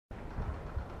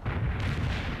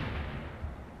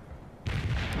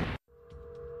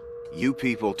You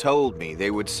people told me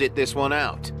they would sit this one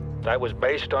out. That was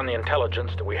based on the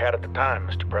intelligence that we had at the time,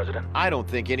 Mr. President. I don't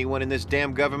think anyone in this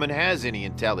damn government has any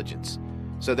intelligence.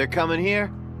 So they're coming here?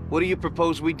 What do you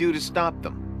propose we do to stop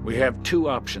them? We have two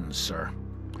options, sir.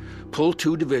 Pull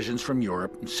 2 divisions from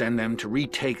Europe and send them to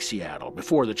retake Seattle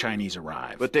before the Chinese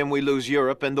arrive. But then we lose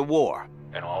Europe and the war.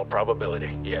 In all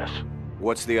probability, yes.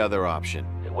 What's the other option?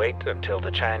 Wait until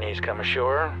the Chinese come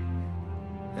ashore.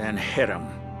 Then hit them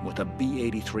with a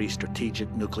B-83 strategic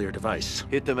nuclear device.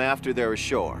 Hit them after they're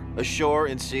ashore. Ashore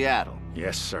in Seattle.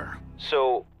 Yes, sir.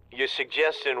 So, you're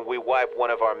suggesting we wipe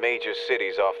one of our major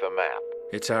cities off the map?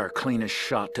 It's our cleanest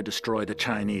shot to destroy the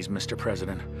Chinese, Mr.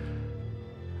 President.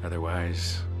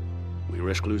 Otherwise, we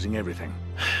risk losing everything.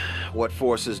 What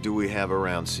forces do we have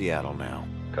around Seattle now?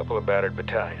 A couple of battered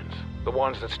battalions. The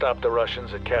ones that stopped the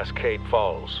Russians at Cascade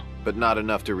Falls. But not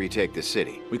enough to retake the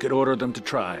city. We could order them to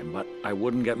try, but I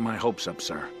wouldn't get my hopes up,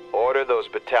 sir. Order those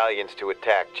battalions to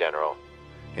attack, General.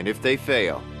 And if they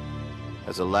fail,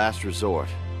 as a last resort,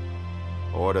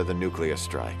 order the nuclear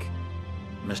strike.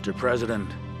 Mr. President,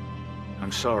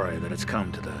 I'm sorry that it's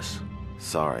come to this.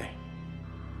 Sorry.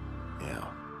 Yeah.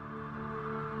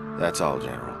 That's all,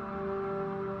 General.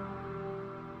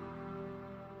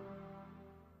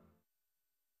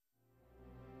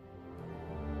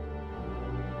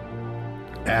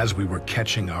 As we were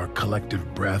catching our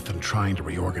collective breath and trying to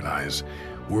reorganize,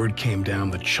 word came down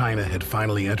that China had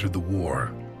finally entered the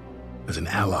war as an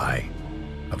ally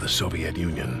of the Soviet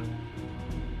Union.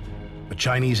 The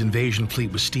Chinese invasion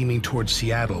fleet was steaming towards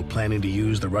Seattle, planning to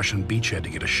use the Russian beachhead to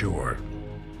get ashore.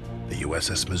 The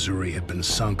USS Missouri had been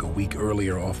sunk a week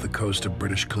earlier off the coast of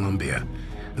British Columbia,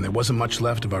 and there wasn't much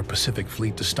left of our Pacific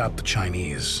fleet to stop the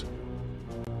Chinese.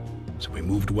 So we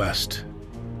moved west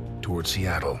towards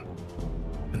Seattle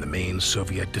and the main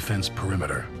Soviet defense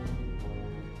perimeter.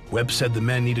 Webb said the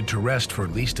men needed to rest for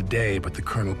at least a day, but the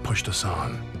colonel pushed us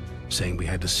on, saying we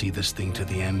had to see this thing to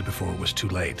the end before it was too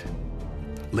late.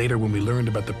 Later, when we learned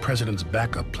about the president's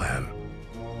backup plan,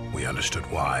 we understood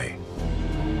why.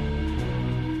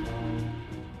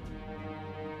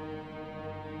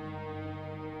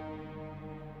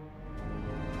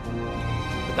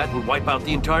 That will wipe out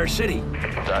the entire city.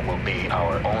 That will be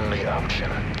our only option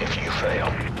if you fail.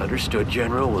 Understood,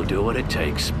 General. We'll do what it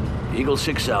takes. Eagle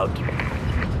 6 out.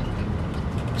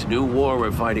 It's a new war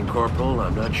we're fighting, Corporal.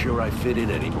 I'm not sure I fit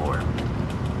in anymore.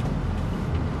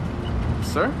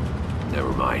 Sir?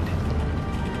 Never mind.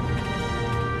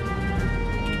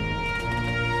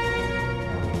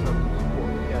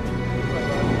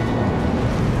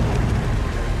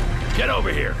 Get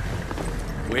over here.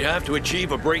 We have to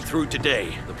achieve a breakthrough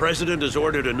today. The President has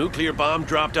ordered a nuclear bomb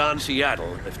dropped on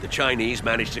Seattle if the Chinese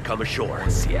manage to come ashore.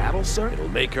 Seattle, sir? It'll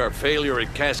make our failure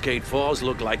at Cascade Falls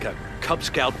look like a Cub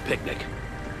Scout picnic.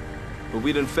 But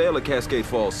we didn't fail at Cascade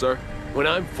Falls, sir. When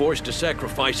I'm forced to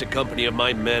sacrifice a company of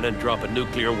my men and drop a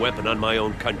nuclear weapon on my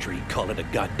own country, call it a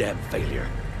goddamn failure.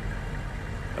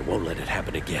 I won't let it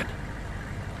happen again.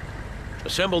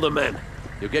 Assemble the men.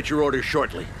 You'll get your orders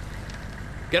shortly.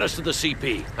 Get us to the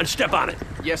CP, and step on it.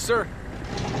 Yes, sir.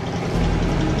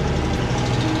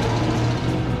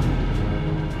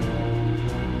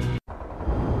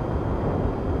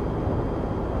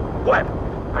 Webb,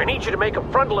 I need you to make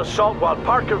a frontal assault while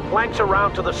Parker flanks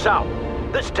around to the south.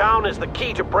 This town is the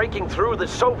key to breaking through the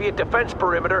Soviet defense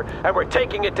perimeter, and we're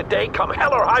taking it today, come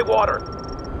hell or high water.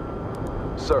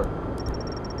 Sir,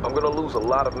 I'm gonna lose a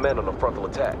lot of men on a frontal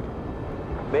attack.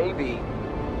 Maybe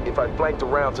if I flanked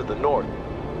around to the north.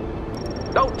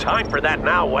 No time for that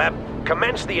now, Webb.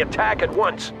 Commence the attack at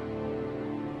once.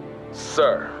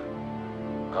 Sir,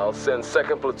 I'll send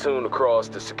 2nd Platoon across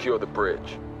to secure the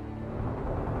bridge.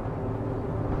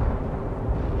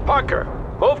 Parker,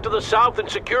 move to the south and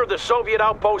secure the Soviet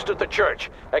outpost at the church.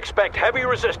 Expect heavy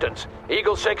resistance.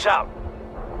 Eagle 6 out.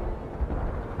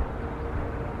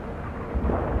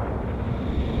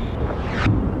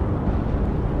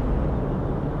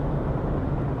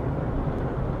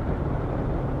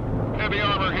 Heavy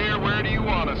armor here, where do you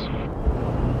want us?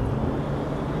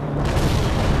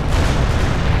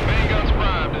 Main guns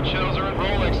primed and shells are in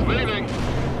Rolex leaving.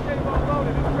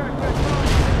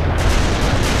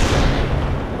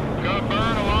 Gonna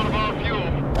burn a lot of our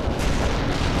fuel.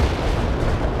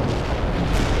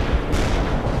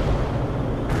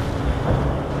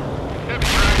 Heavy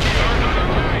tracking on the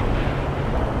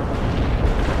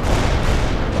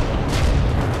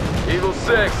way. Eagle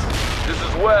 6, this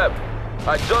is Webb.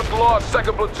 I just lost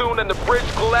 2nd Platoon and the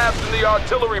bridge collapsed in the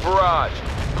artillery barrage.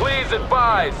 Please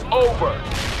advise, over.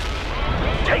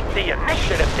 Take the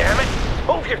initiative, damn it!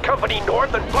 Move your company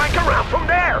north and flank around from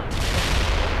there!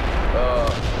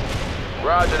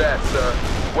 Roger that, sir.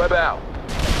 Web out.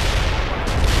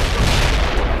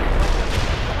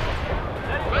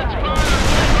 Let's fire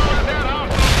on that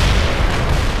hostile.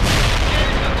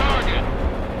 Engage the target.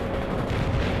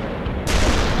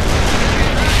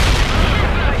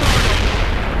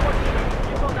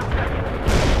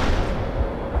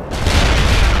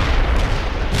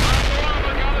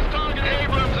 Bomber got his target.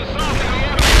 Abrams assaulting the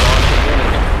enemy.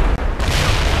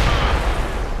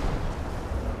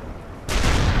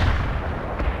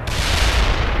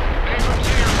 Abrams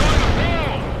here, going to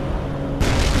fall.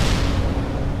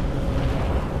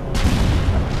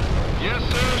 Yes,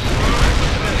 sir.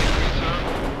 Sir.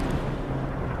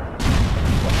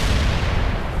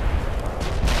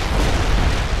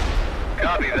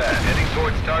 Copy that. Heading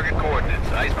towards target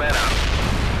coordinates. Iceman out.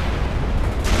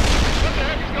 What the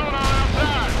heck is going on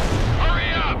outside? Hurry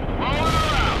up! Rolling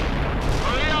around.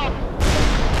 Hurry up!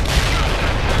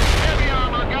 Heavy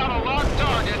armor got a locked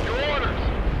target. Your orders.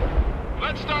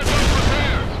 Let's start those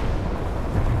repairs.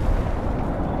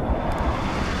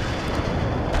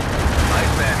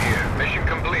 Iceman here. Mission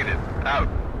completed. Out.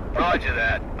 Roger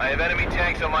that. I have enemy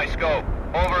tanks on my scope.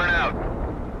 Over and out.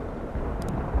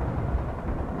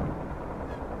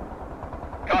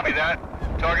 Copy that.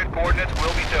 Target coordinates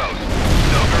will be toast.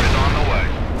 Stoker is on the way.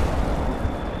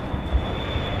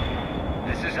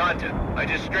 This is Hunter. I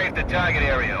just strafed the target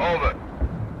area. Over.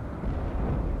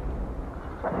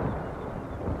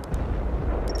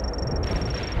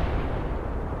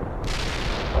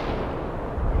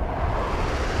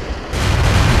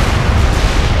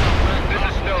 This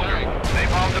is Stoker.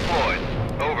 Napalm deployed.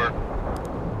 Over.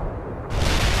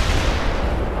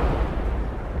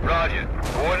 Roger.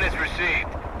 Coordinates received.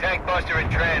 Tank buster in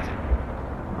transit.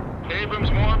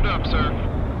 Abrams warmed up, sir.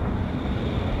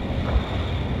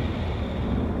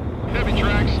 Heavy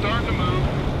tracks starting to move.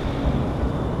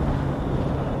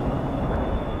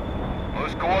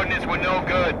 Those coordinates were no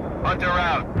good. Hunter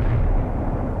out.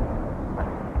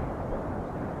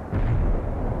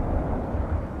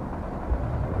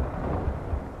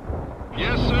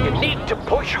 Yes, sir. You need to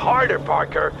push harder,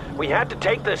 Parker. We have to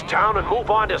take this town and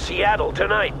move on to Seattle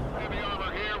tonight. Heavy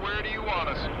armor here. Where do you want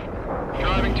us?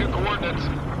 Driving to coordinates.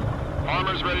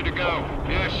 Armor's ready to go.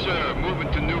 Yes, sir. Moving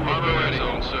to new repair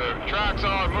zone, sir. Tracks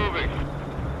are moving.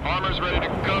 Armor's ready to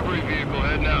recovery vehicle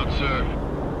heading out, sir.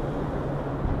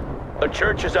 The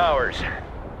church is ours.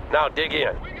 Now dig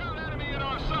in. We got an enemy in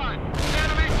our sight.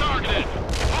 Enemy targeted.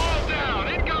 All down.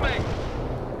 Incoming.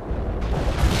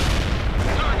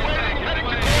 Target tank heading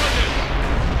to coordinates.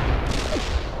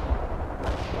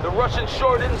 The Russians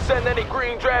sure didn't send any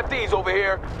green draftees over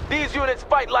here. These units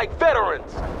fight like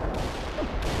veterans.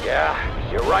 Yeah,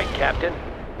 you're right, Captain.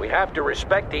 We have to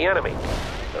respect the enemy.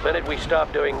 The minute we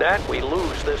stop doing that, we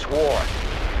lose this war.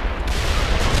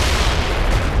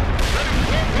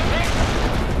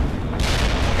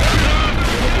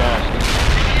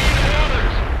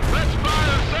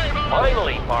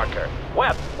 Finally, Parker.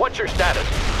 Webb, what's your status?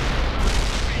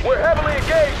 We're heavily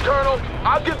engaged, Colonel.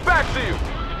 I'll get back to you.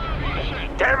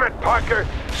 Damn it, Parker!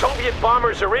 Soviet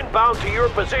bombers are inbound to your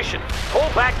position. Pull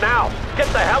back now. Get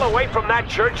the hell away from that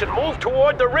church and move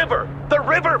toward the river. The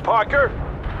river, Parker!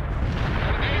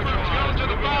 Abrams goes to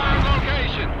the bomb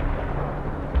location.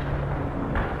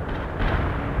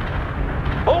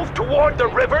 Move toward the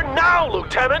river now,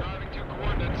 Lieutenant! Driving to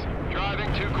coordinates.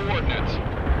 Driving to coordinates.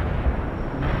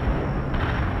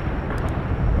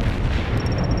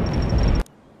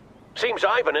 Seems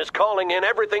Ivan is calling in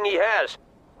everything he has.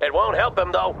 It won't help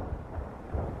him, though.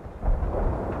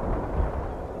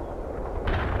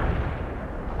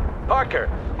 Parker,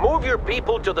 move your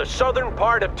people to the southern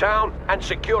part of town and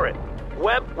secure it.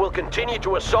 Webb will continue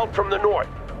to assault from the north.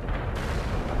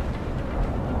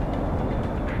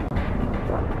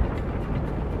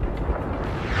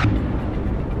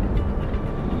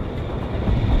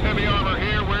 Heavy armor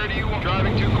here. Where do you want?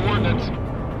 Driving to coordinates.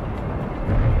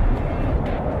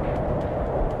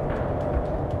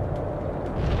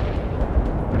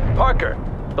 Parker,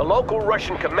 the local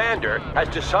Russian commander has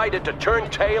decided to turn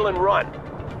tail and run.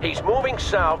 He's moving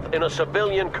south in a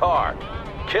civilian car.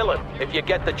 Kill him if you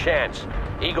get the chance.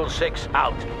 Eagle 6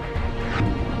 out.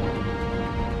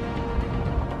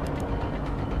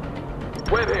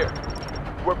 Webb here.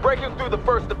 We're breaking through the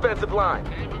first defensive line.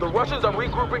 The Russians are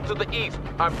regrouping to the east.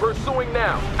 I'm pursuing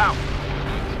now. Out.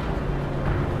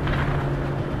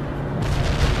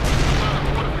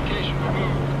 Fortification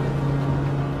removed.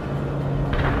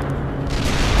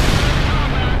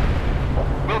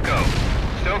 Wilco.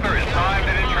 Stoker is timed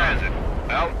and in transit.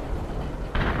 Out.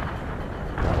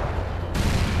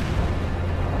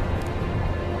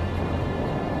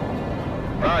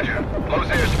 Roger. Close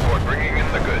air support bringing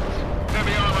in the goods.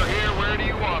 Heavy armor here. Where do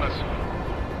you want us?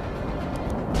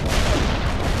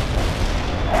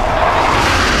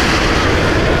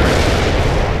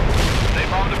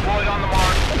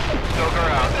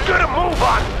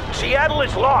 Seattle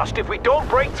is lost if we don't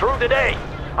break through today.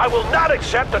 I will not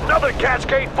accept another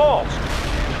Cascade Falls.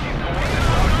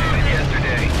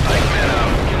 Yesterday. Like that out.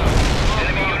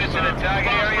 Enemy units in the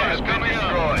target area have been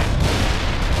destroyed.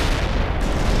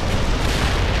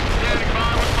 Standing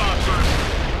by with phosphorus.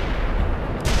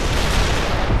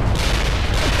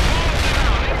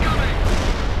 Incoming!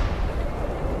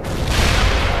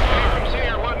 Abrams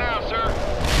here. What now, sir?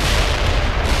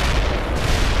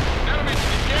 Enemy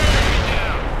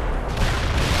down.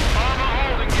 Armor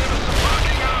holding. Give us some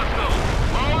fucking hostile.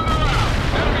 Rolling around.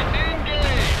 Enemy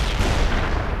engaged.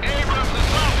 Abrams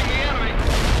assaulting the enemy.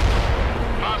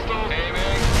 Hostiles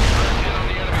aiming. First hit on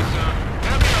the enemy, sir.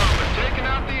 Heavy armor taking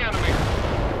out the enemy.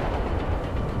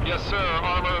 Yes, sir.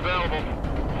 Armor available.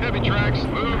 Heavy tracks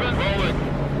moving, rolling.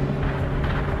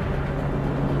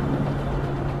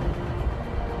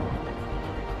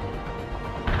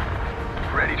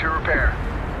 Ready to repair.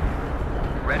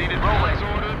 Ready to roll. As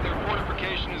ordered, their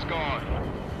fortification is gone.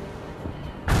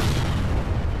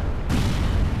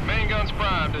 Main guns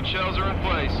primed and shells are in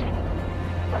place.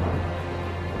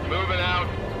 Moving out.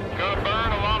 Gonna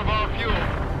burn a lot of our fuel.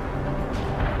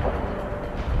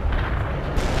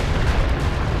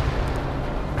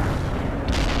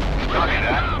 Copy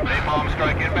that. Napalm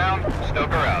strike inbound.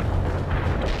 Stoker out.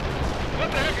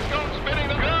 What the heck is going spinning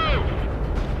the go?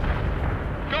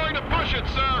 Going to push it,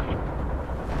 sir.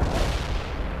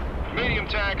 Medium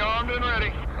tank armed and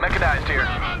ready. Mechanized here.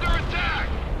 I'm under attack.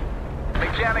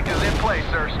 Mechanic is in place,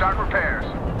 sir. Start repairs.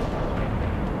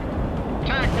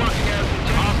 Tank working as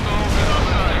intended. Hostiles in our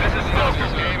sight. This is Stoker.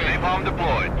 Aiming. Napalm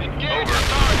deployed. Engage Over. the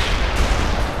target.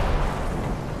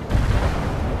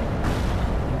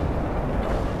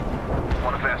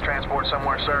 Want a fast transport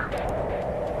somewhere, sir?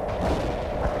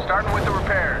 Starting with the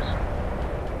repairs.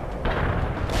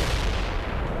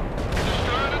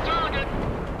 Destroying the target.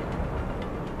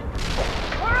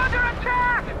 We're under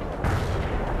attack!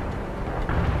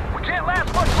 We can't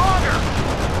last much longer!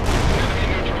 Enemy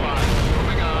neutralized.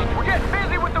 Moving on. We're getting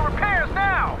busy with the repairs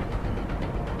now!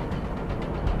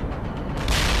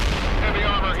 Heavy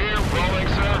armor here. Rolling,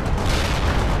 sir.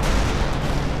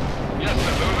 Yes,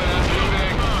 sir.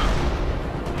 Moving.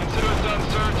 Consider it done,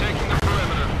 sir. Taking the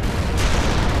perimeter.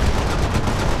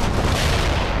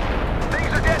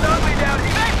 Things are getting ugly down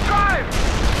here. Next drive!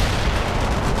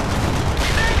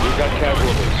 We've got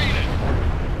casualties.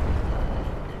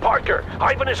 Parker,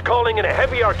 Ivan is calling in a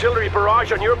heavy artillery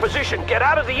barrage on your position. Get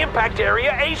out of the impact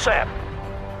area ASAP.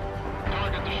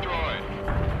 Target destroyed.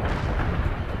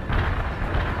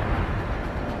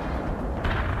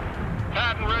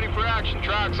 Patton ready for action.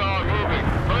 Tracks are moving.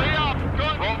 Hurry up!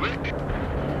 Good.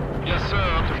 Yes, sir.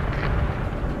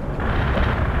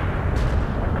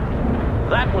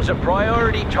 That was a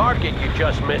priority target you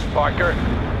just missed, Parker.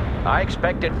 I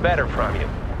expected better from you.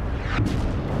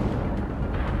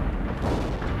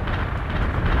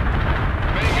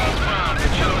 Main guns found. The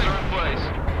shells are in place.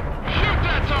 Shoot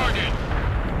that target!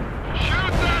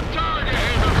 Shoot that target!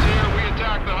 Abrams here. We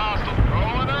attack the hostile.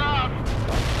 Rolling her out.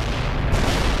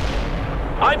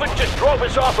 Ivan just drove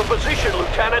us off a position,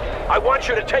 Lieutenant. I want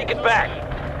you to take it back.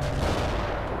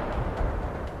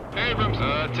 Abrams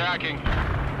attacking.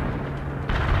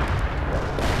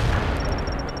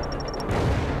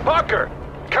 Parker,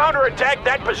 counterattack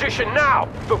that position now,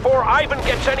 before Ivan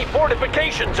gets any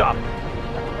fortifications up.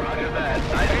 Roger that.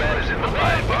 Nice man is in the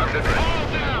flying box. All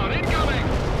down. Incoming.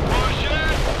 Push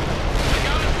it. They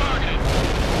got it targeted.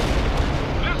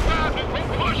 Dispatch.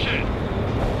 Push it.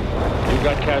 We've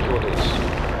got casualties.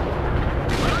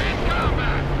 We're in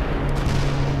combat.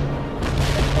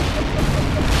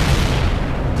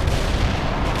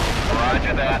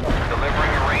 Roger that.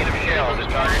 Delivering a rain of shells at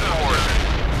target coordinates.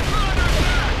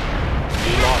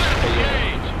 We lost a unit.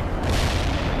 Engage.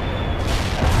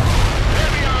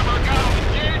 Heavy armor got him.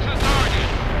 Engage the target.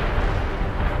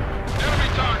 Enemy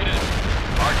targeted.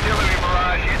 Artillery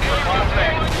barrage into the Abrams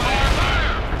Mustang. holding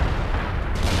fire.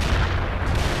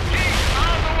 Keep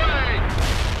on the way.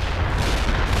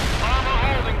 Armor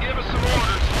holding. Give us some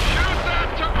orders. Shoot that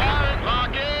target.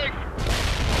 Locking.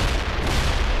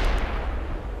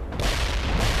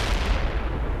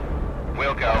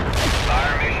 We'll go.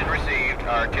 Fire mission received.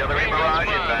 Artillery Main guns barrage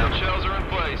primed. inbound. Shells are in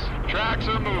place. Tracks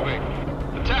are moving.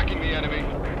 Attacking the enemy.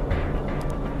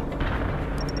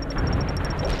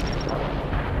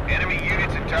 Enemy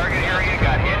units in target area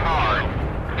got hit hard.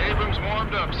 Abrams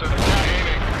warmed up, sir.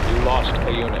 Aiming. We lost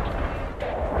a unit.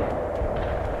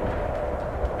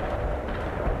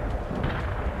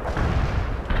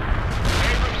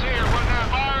 Abrams here. What now?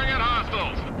 Firing at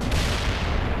hostiles.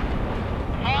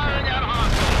 Firing at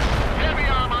hostiles. Heavy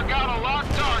armor got a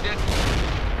locked target.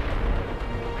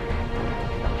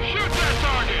 Shoot that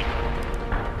target.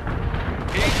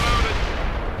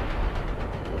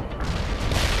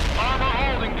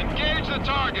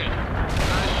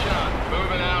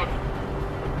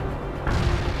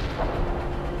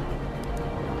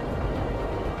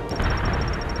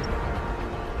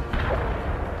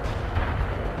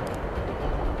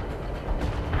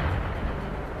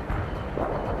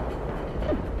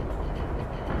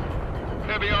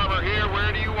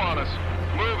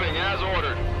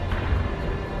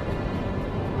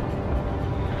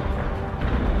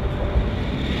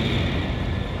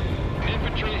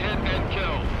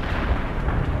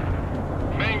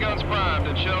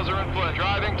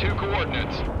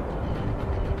 coordinates.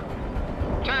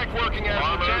 Tank working as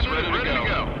intended and ready to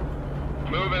go.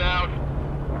 Moving out.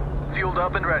 Fueled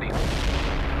up and ready.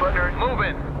 Butler,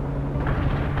 moving.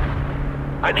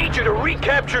 I need you to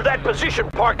recapture that position,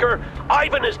 Parker.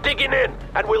 Ivan is digging in,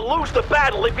 and we'll lose the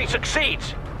battle if he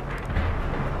succeeds.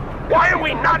 Why are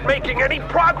we not making any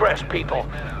progress, people?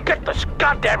 Get this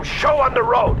goddamn show on the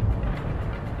road.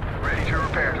 Ready to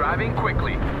repair. Driving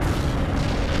quickly.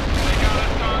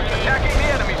 Attacking the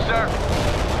enemy, sir.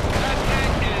 That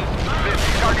tank is...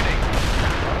 Busy targeting.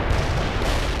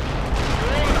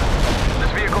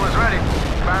 This vehicle is ready.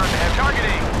 Firing and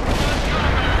targeting.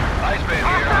 Iceman here.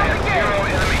 I have 0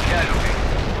 enemy casualties.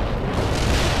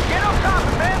 Get up top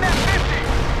and man that 50.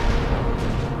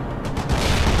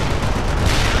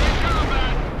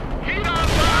 Heat on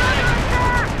fire!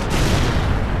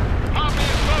 Pop in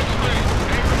smoke screen.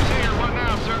 Abrams here. What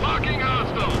now, sir? Locking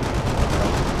hostile.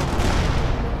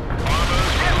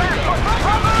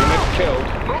 Unit killed.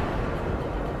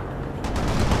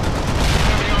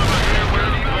 Heavy armor here. Where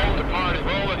do you roll to party?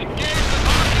 Roll it. Engage the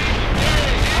party.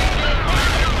 Engage.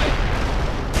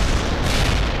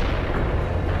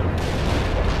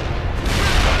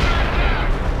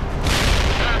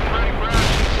 Attack ready for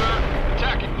action, sir.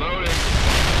 Attacking. Loading.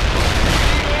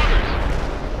 Orders.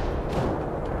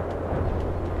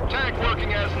 Tank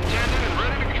working as intended and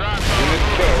ready to drive. Unit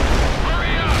killed.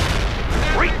 Hurry up!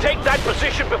 Retake that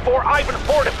position before Ivan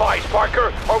fortifies,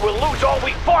 Parker, or we'll lose all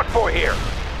we fought for here.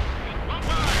 Unit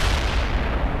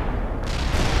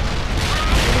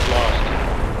lost.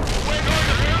 Wing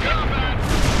orders in combat!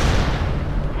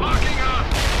 Locking us!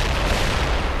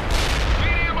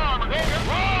 Medium armor,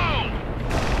 roll!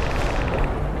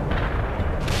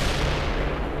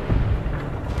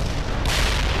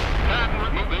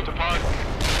 Patton, move to park.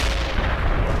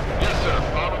 Yes, sir.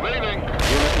 Armor leaving.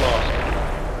 Unit lost.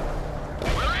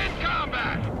 We're in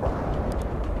combat!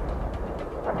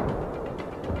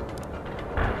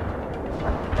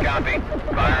 Copy.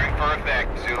 Firing for effect.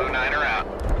 Zulu 9 are out.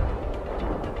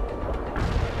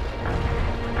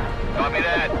 Copy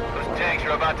that. Those tanks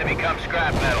are about to become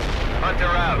scrap metal. Hunter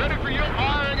out. Ready for you,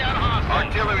 firing at hostile.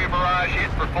 Artillery barrage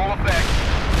hit for full effect.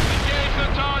 Engage the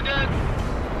target.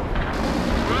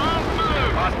 We're on the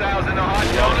move. Hostiles in the hot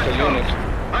Lost zone a and unit. toast.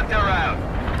 Hunter out.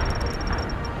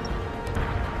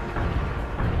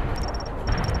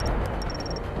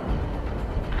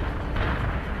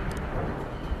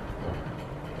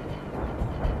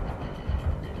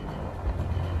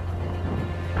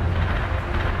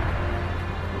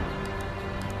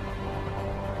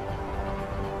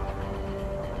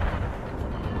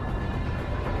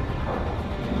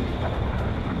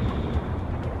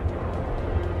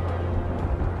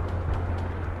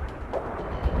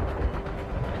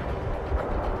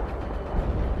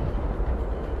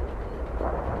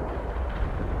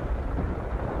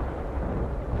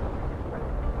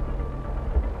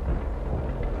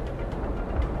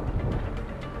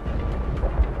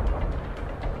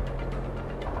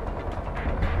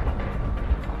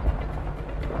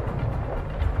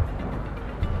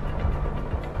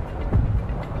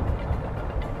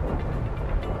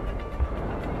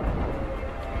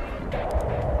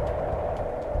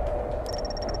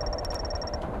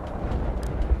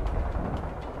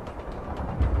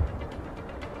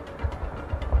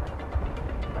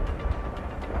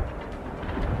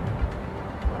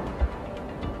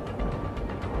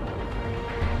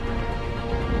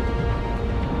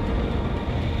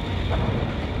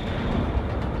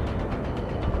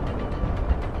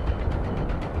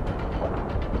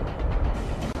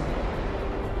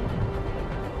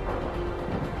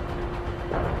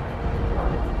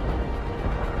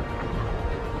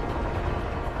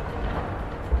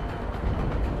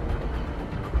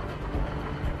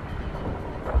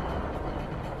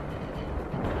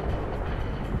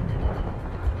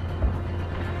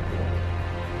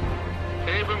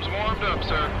 Abrams warmed up,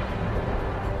 sir.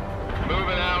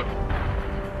 Moving out.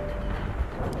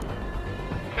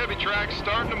 Heavy tracks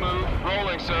starting to move.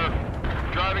 Rolling, sir.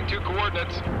 Driving to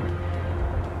coordinates.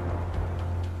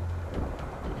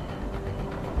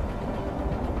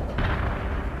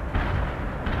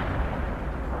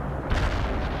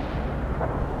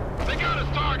 They got us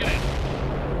targeted.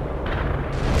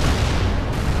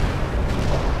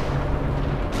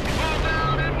 Fall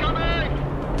down, incoming!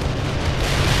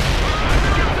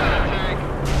 Get that tank!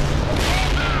 Fall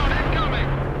down, incoming!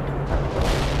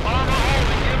 Armor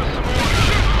holding, give us some more.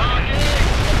 Shoot!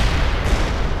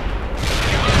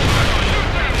 Shoot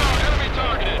that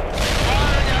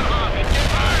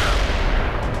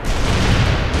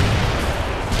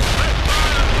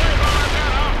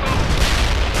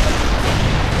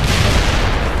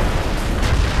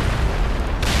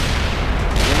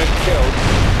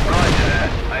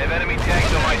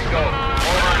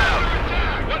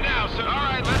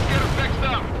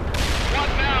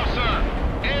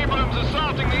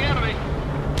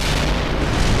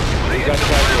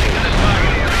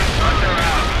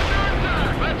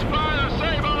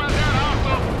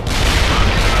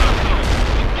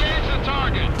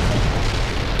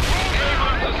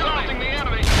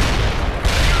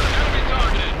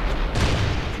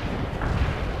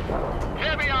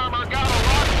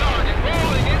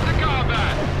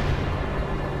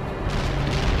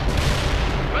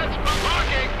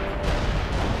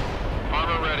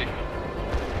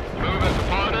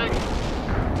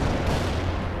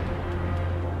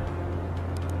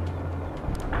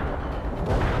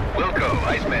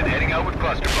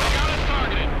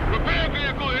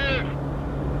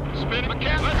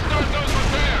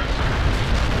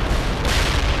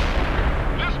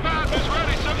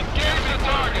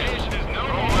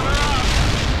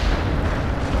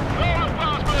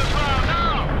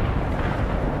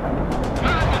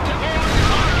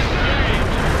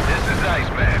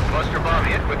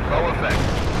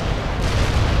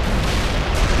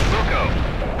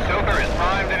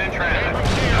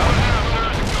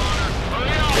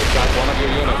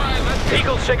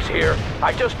Eagle 6 here.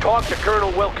 I just talked to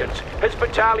Colonel Wilkins. His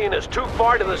battalion is too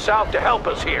far to the south to help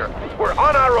us here. We're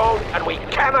on our own, and we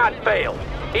cannot fail.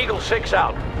 Eagle 6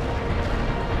 out.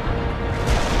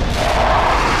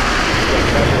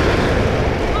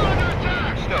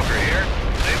 Stoker here.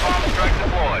 Napalm strike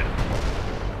deployed.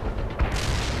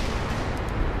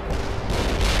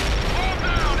 All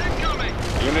down, incoming!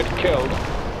 Unit killed.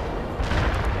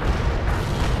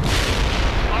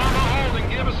 Armor holding,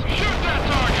 give us... Shoot that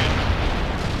target!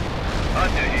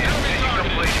 Hunter here. Mission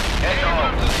complete. Head to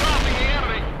home. Abrams is stopping the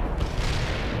enemy!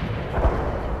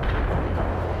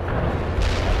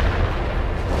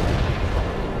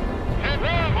 Head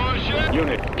roll, bullshit!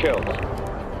 Unit killed.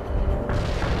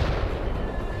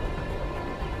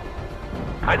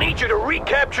 I need you to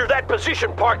recapture that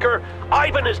position, Parker.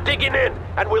 Ivan is digging in,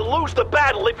 and we'll lose the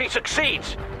battle if he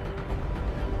succeeds.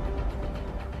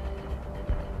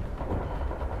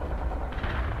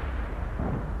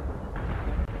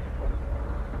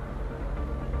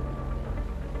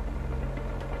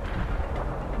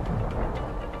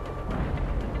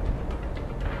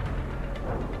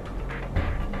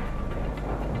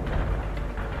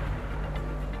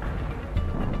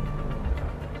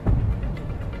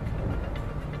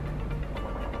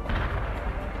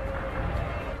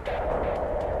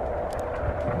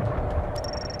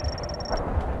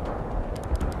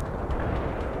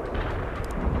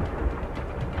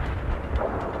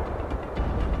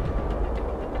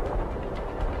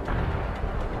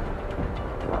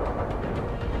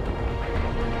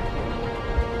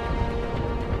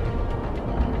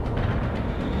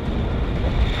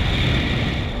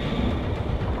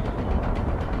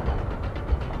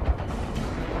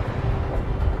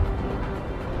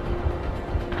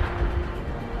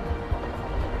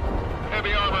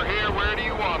 Heavy armor here, where do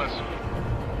you want us?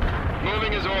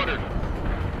 Moving as ordered.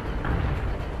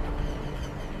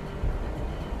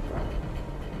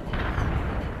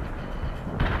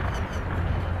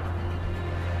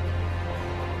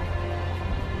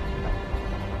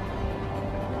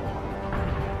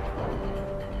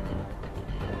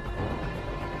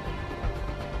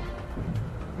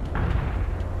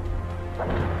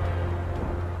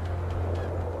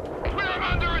 We're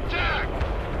under attack!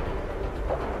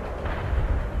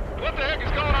 What the heck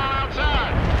is going on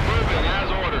outside? Moving as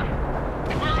ordered.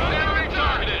 We're enemy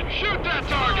targeted! Shoot that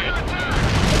target!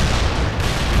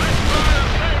 Let's fire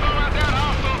save on that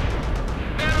hostile!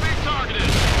 Enemy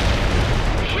targeted!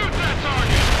 Shoot that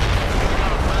target!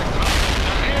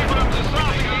 Abrams is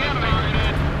stopping the enemy!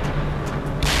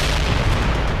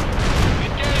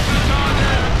 Engage the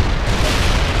target!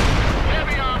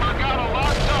 Heavy armor got a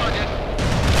locked target!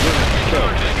 Enemy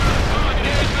targeted!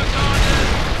 Engage the target!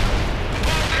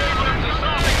 Abrams is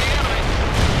stopping the enemy!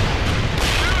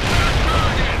 Shoot that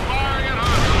target! Firing at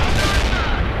hostiles!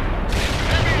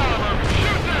 Heavy armor!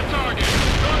 Shoot that target!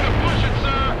 Going to push it,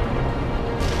 sir!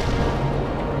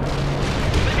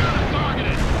 They got us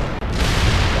targeted!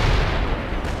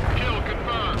 Kill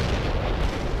confirmed.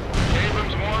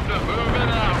 Abrams warmed up. Move it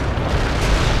out.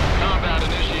 Combat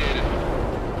initiated.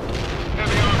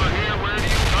 Heavy armor here. Where do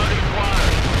you target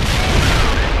acquired?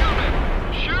 Incoming!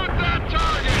 Shoot that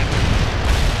target!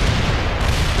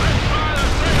 Let's fire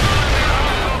save on that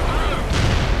hostile through!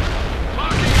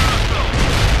 Locking hostile!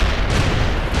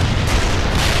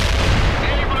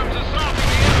 Abrams is stopping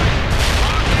the enemy!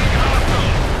 Locking hostile!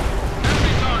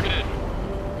 Enemy targeted!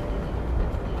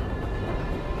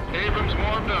 Abrams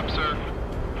warmed up, sir.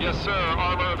 Yes, sir.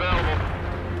 Armor available.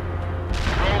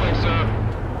 Rolling, sir.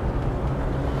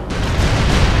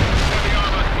 Heavy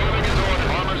armor. Moving as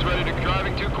ordered. Armor's ready to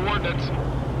driving to coordinates.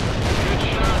 Good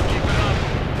shot. Keep it up.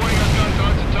 Pointing our gun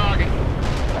towards the target.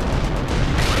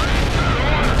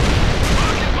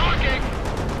 Locking!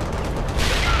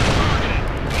 They got us targeted.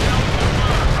 Kill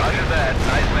confirmed. Roger that.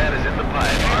 Iceman is in the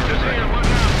pipe. Armed and ready. What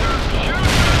now, sir? Shoot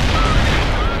that target!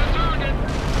 Shoot the target!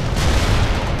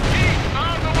 Heat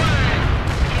on the way!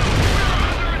 We're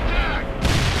under attack!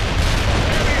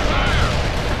 Heavy fire!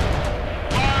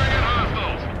 Firing at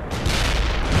hostiles!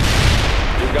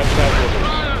 You've got casualties.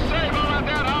 Fire! Save on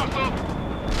that hostile!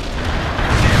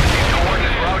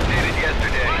 Coordinates were outdated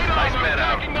yesterday. Iceman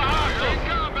out. Attacking the hostile! In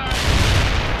combat!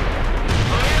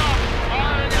 Hurry up!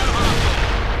 Firing at hostile!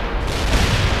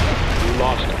 You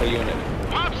lost a unit.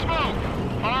 Pop smoke!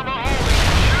 Armor holding!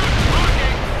 Shoot!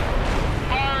 Locking!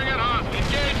 Firing at hostile!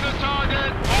 Engage the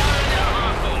target! Firing at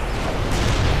hostiles!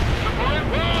 Support!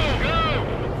 Whoa! Go!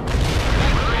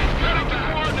 Heading to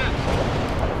coordinates!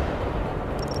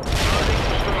 Target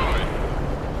destroyed.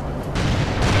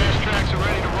 Fast tracks are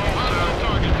ready to roll, sir.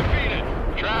 Target defeated.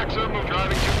 Tracks are moving,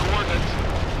 driving to coordinates.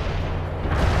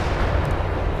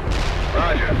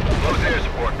 Roger. Close air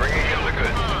support. Bringing in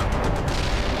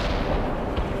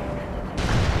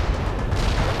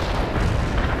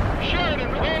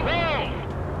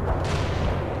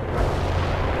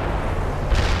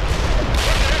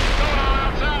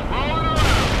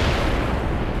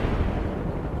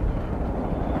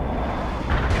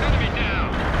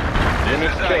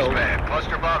killed. Man.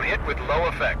 Cluster bomb hit with low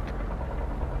effect.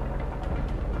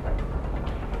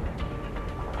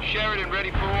 Sheridan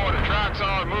ready for order. Tracks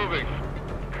are moving.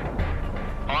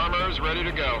 Armor's ready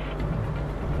to go.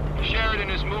 Sheridan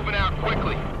is moving out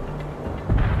quickly.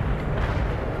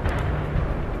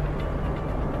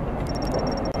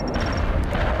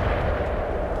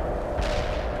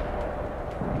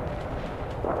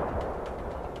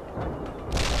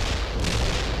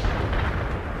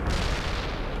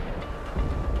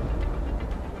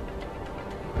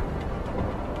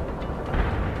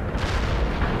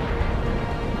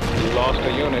 Lost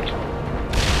a unit.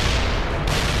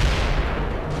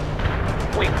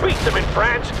 We beat them in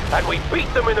France, and we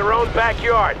beat them in their own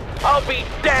backyard. I'll be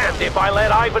damned if I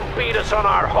let Ivan beat us on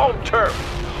our home turf.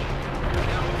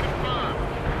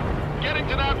 Confirmed. Getting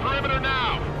to that perimeter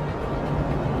now.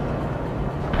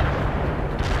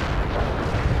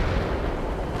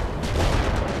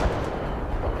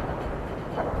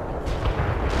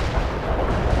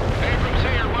 Abrams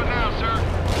here. What now, sir?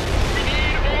 We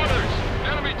need orders.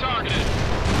 Enemy targeted.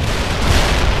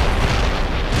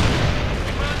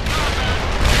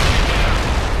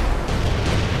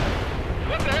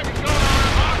 What the heck is going on?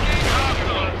 Hawking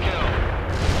hostile kill.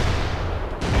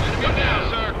 Enemy down,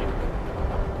 sir.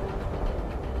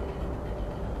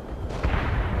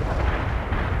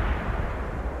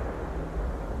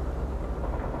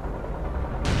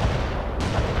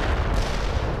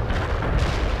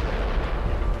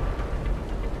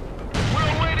 We're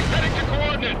awaiting heading to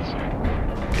coordinates.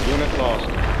 Unit lost.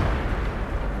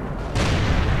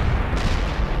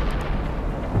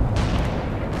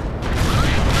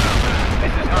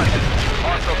 This is Hunt.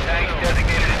 Hostile tanks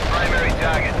designated as primary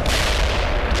target.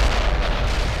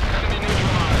 Enemy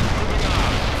neutralized. Moving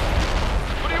on.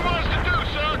 What do you want us to do,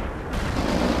 sir?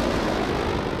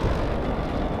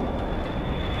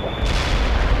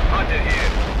 Hunter here.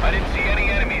 I didn't see any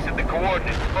enemies at the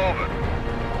coordinates. Over.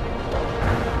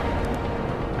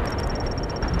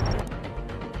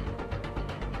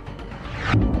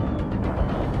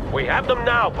 We have them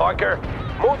now, Parker.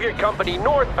 Move your company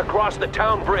north across the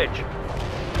town bridge.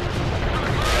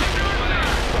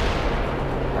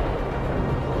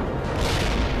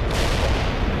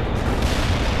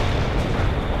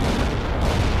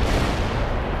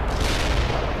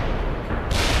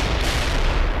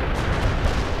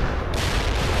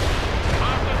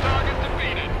 Hostile target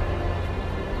defeated.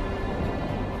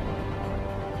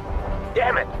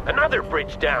 Damn it, another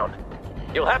bridge down.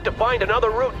 You'll have to find another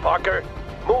route, Parker.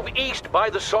 Move east by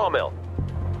the sawmill.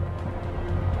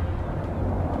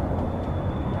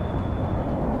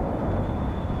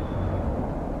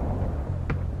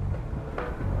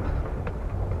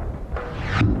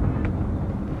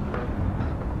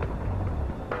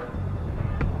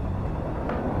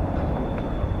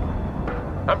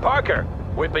 And Parker,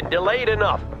 we've been delayed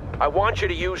enough. I want you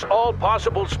to use all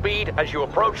possible speed as you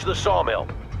approach the sawmill.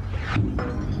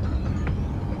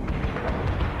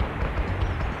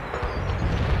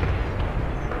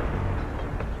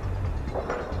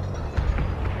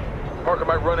 Parker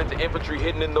might run into infantry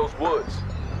hidden in those woods.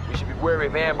 We should be wary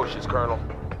of ambushes, Colonel.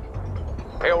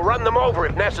 He'll run them over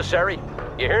if necessary.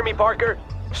 You hear me, Parker?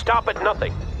 Stop at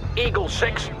nothing. Eagle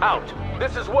 6 out.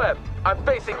 This is Webb. I'm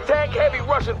facing tank-heavy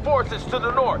Russian forces to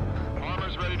the north.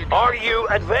 Armor's ready to go. Are you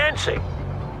advancing?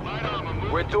 Light armor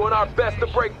moving. We're doing our best to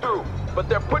break through, but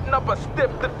they're putting up a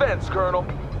stiff defense, Colonel.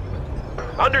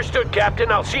 Understood,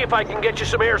 Captain. I'll see if I can get you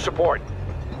some air support.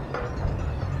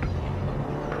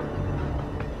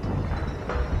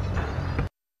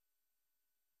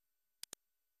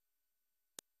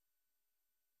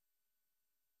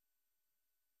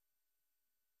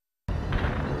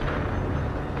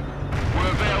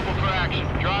 We're available for action.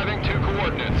 Driving to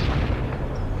coordinates.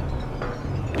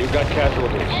 You've got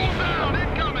casualties. Hold down,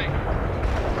 incoming!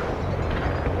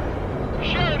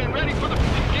 Sheridan ready for the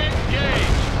engage.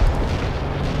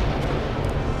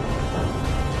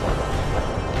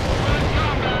 We're in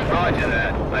combat. Roger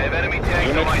that. I have enemy tanks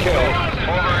Unit on my killed. shoulder.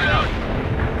 Over and out.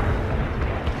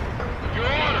 Your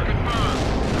order confirmed.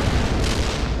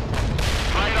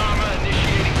 Light armor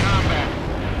initiating combat.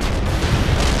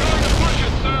 Going to push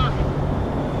it, sir.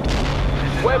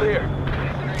 Webb here.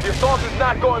 The assault is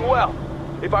not going well.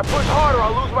 If I push harder,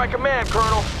 I'll lose my command,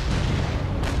 Colonel.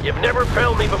 You've never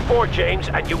failed me before, James,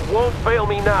 and you won't fail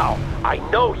me now. I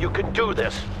know you can do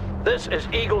this. This is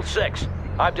Eagle 6.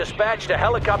 I've dispatched a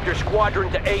helicopter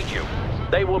squadron to aid you.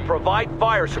 They will provide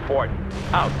fire support.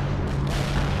 Out.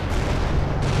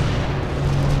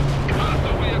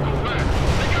 Hostile vehicle wrecked.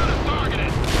 They got us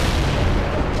targeted.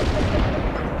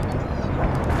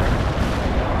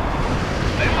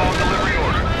 They all delivery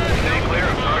order. Stay clear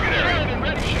of target area. Sheridan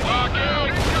ready. Lock out.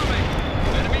 Incoming.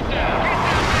 Enemy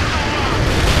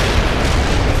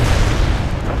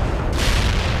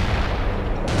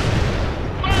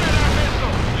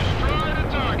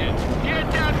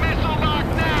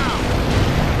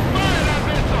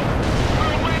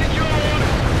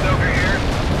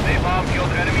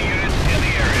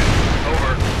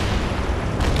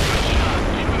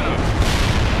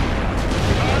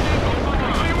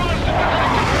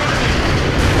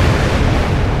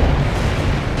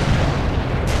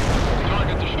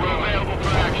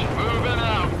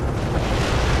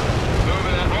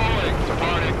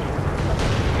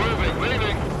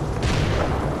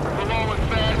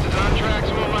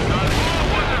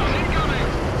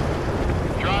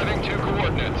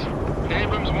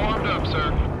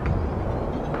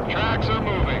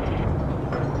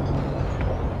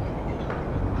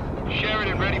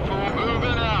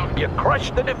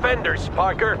crushed the defenders,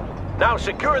 Parker. Now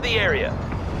secure the area.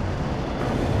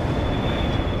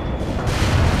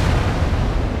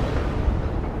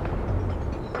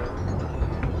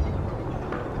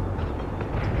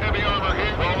 Heavy armor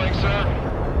here. Rolling, sir.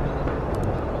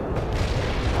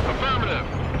 Affirmative.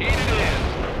 Heated in.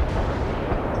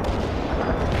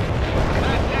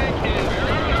 That tank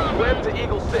is... Webb to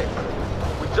Eagle 6.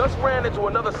 We just ran into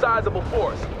another sizable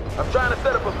force. I'm trying to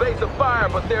set up a base of fire,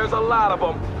 but there's a lot of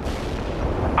them.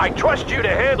 I trust you to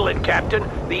handle it, Captain.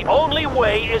 The only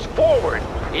way is forward.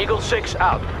 Eagle 6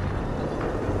 out.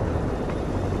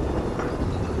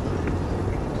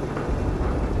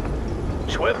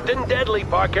 Swift and deadly,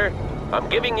 Parker. I'm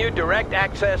giving you direct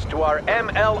access to our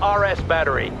MLRS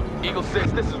battery. Eagle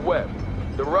 6, this is Webb.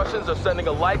 The Russians are sending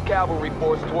a light cavalry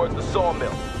force towards the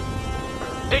sawmill.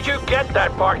 Did you get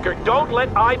that, Parker? Don't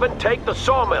let Ivan take the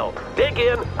sawmill. Dig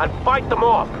in and fight them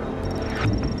off.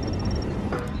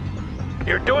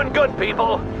 You're doing good,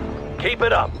 people. Keep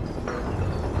it up.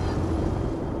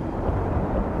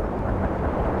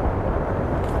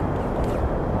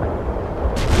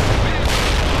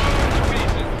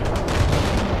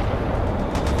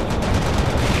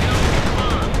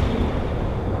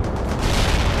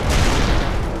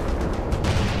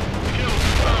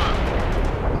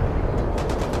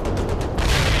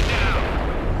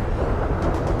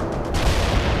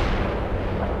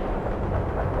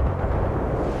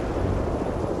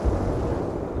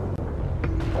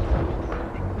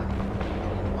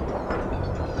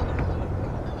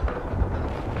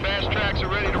 Tracks are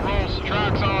ready to roll.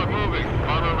 Tracks are moving.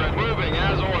 Armor ready. Moving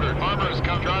as ordered. Armor is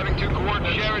come. Driving to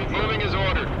coordinates. Sheridan, moving as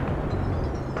ordered.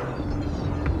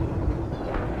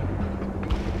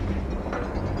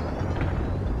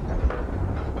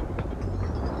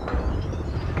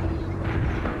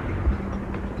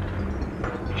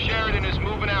 Sheridan is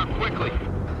moving out quickly.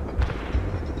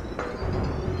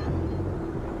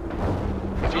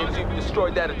 Seems you've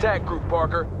destroyed that attack group,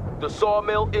 Parker. The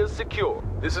sawmill is secure.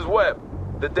 This is Webb.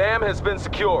 The dam has been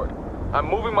secured. I'm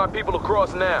moving my people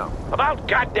across now. About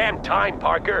goddamn time,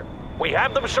 Parker. We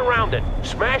have them surrounded.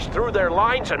 Smash through their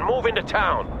lines and move into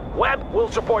town. Webb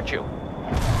will support you.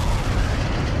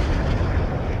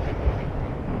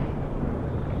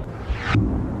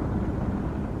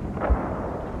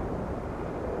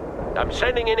 I'm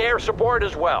sending in air support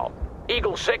as well.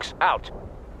 Eagle 6 out.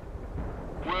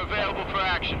 We're available for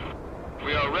action.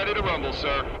 We are ready to rumble,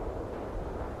 sir.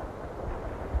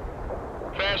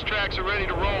 Fast tracks are ready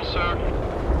to roll, sir.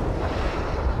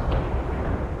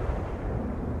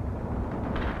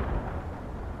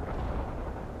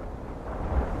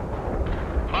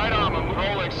 Light armor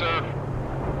rolling, sir.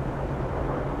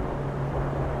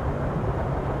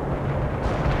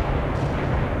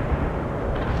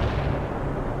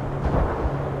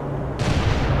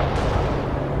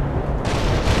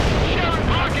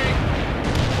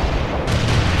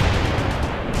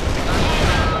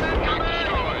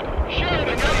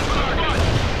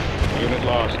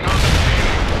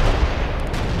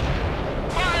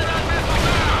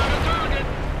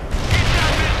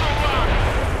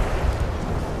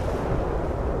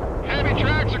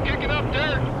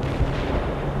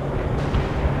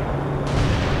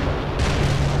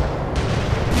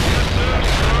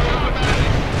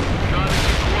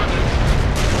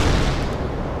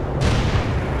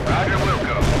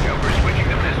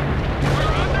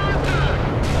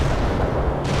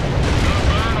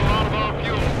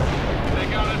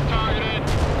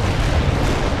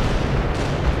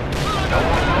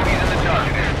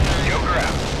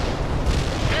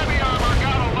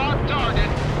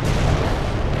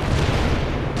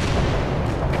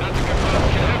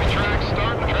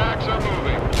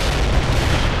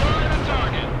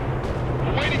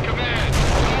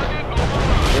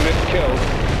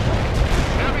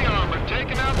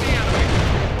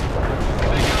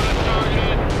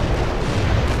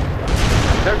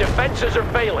 Their defenses are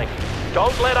failing.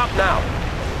 Don't let up now.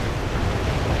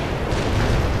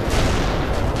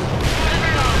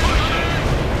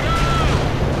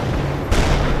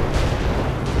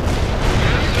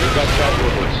 We've got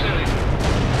casualties.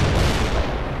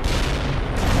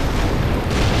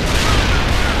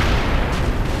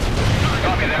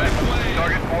 Copy that.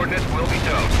 Target coordinates will be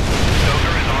towed.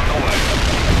 Stoker is on the way.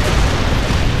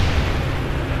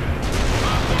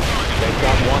 They've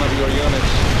got one of your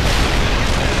units.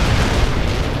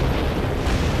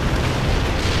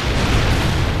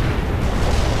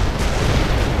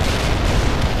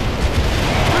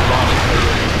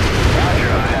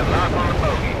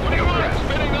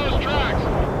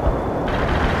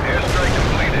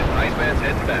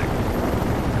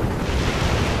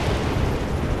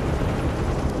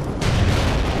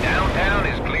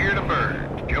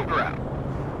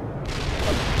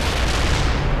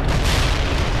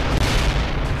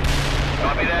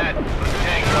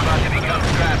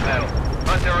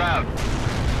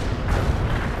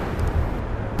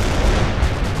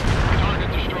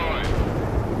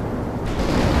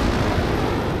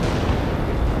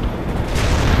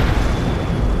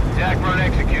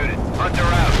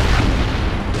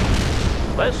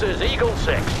 This is Eagle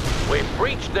 6. We've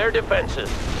breached their defenses.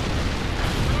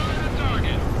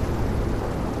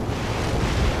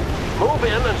 Move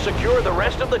in and secure the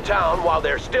rest of the town while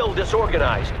they're still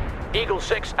disorganized. Eagle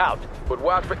 6 out. But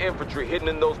watch for infantry hidden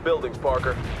in those buildings,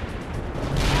 Parker.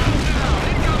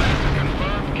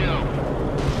 Confirmed kill.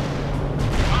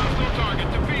 Hostile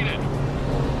target defeated.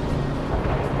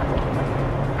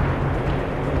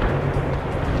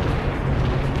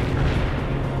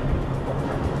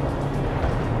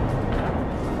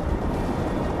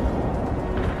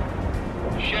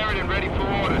 Sheridan ready for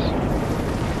orders.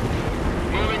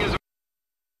 Moving as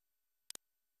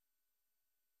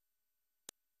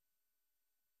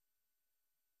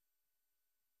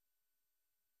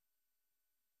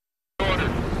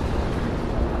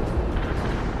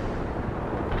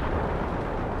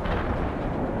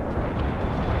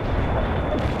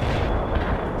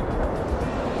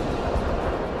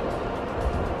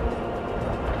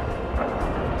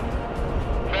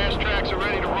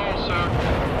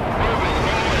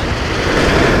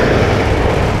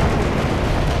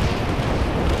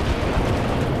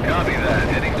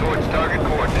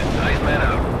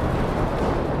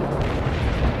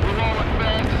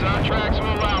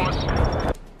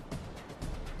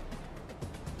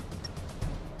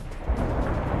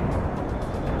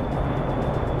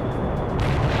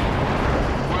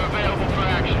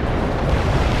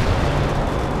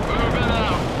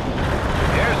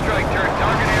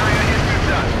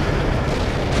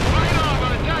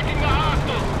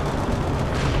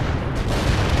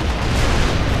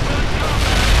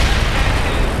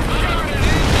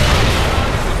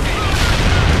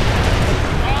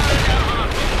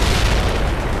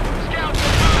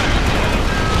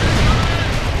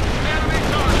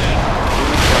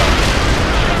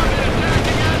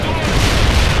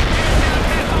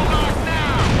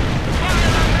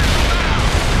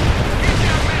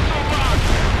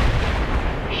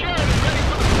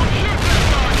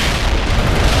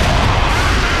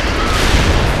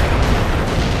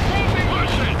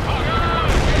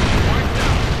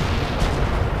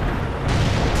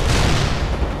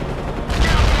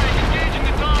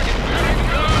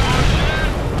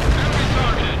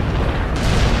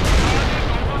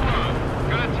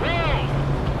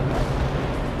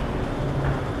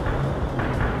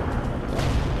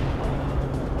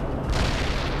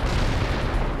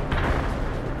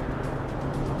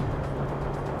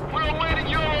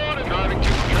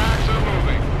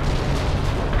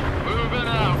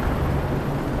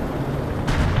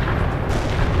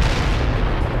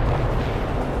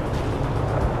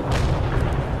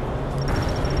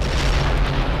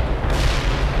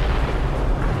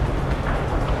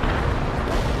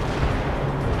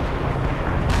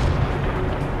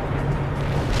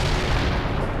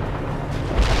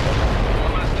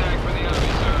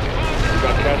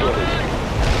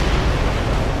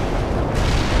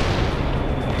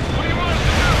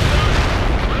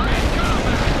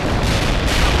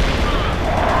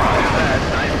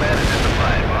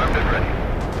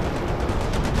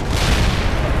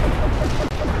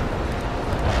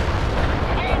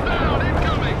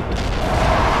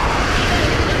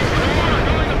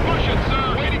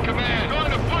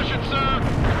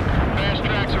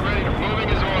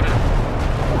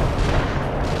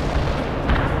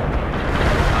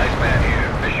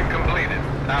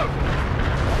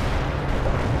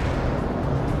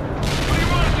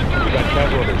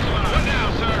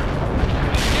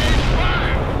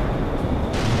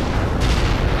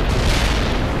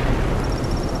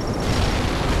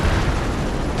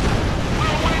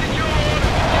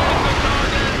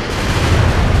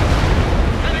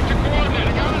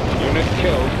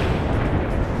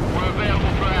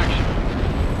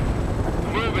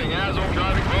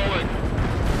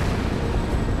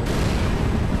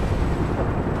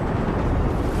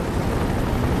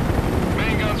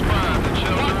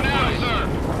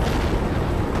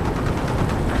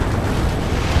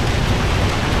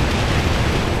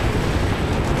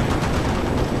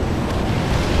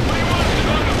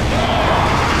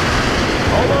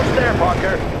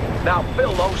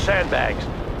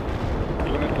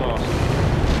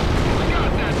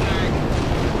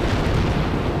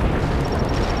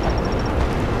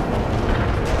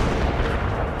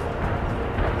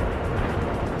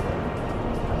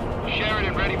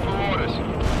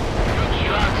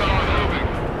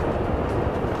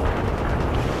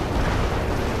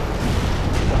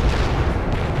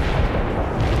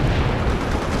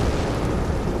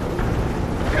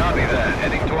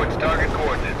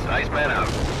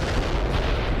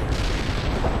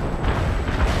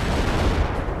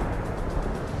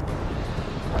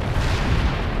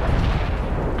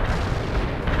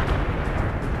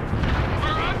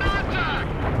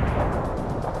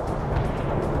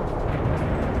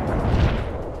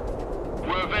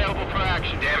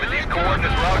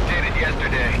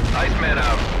Iceman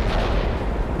out.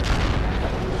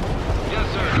 Yes,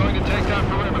 sir. Going to take that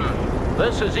perimeter.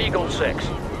 This is Eagle 6.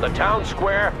 The town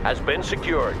square has been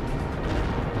secured.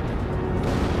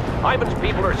 Ivan's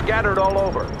people are scattered all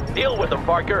over. Deal with them,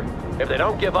 Parker. If they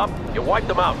don't give up, you wipe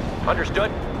them out.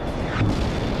 Understood?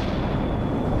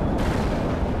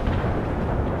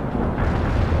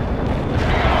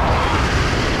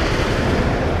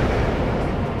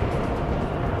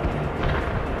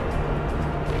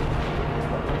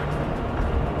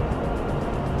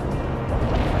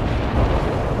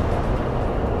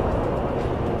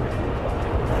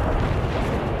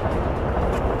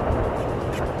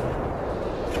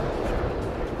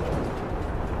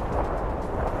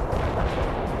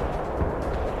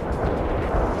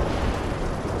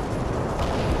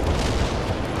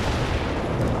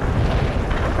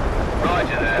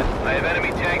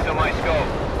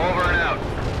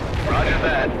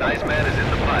 Iceman is in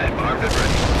the pipe, armed and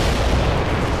ready.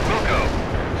 Wilco,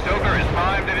 Stoker is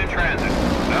primed and in transit.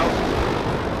 Out.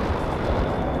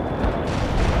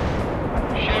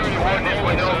 Coordinates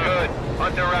were no good.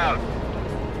 Hunter out.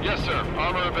 Yes, sir.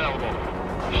 Armor available.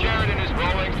 Sheridan is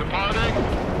rolling, departing.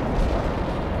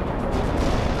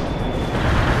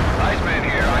 Iceman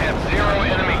here. I have 0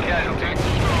 enemy casualties.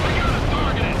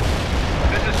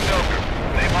 This is Stoker.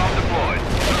 Napalm deployed.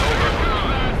 Over.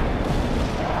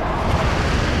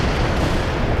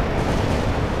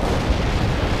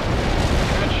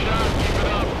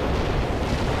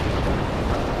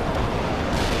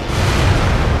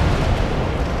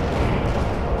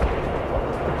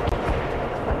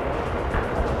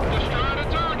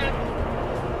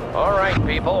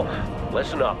 People,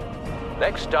 listen up.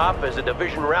 Next stop is a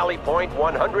division rally point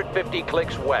 150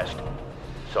 clicks west.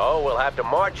 So we'll have to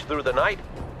march through the night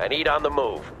and eat on the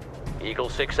move. Eagle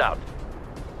 6 out.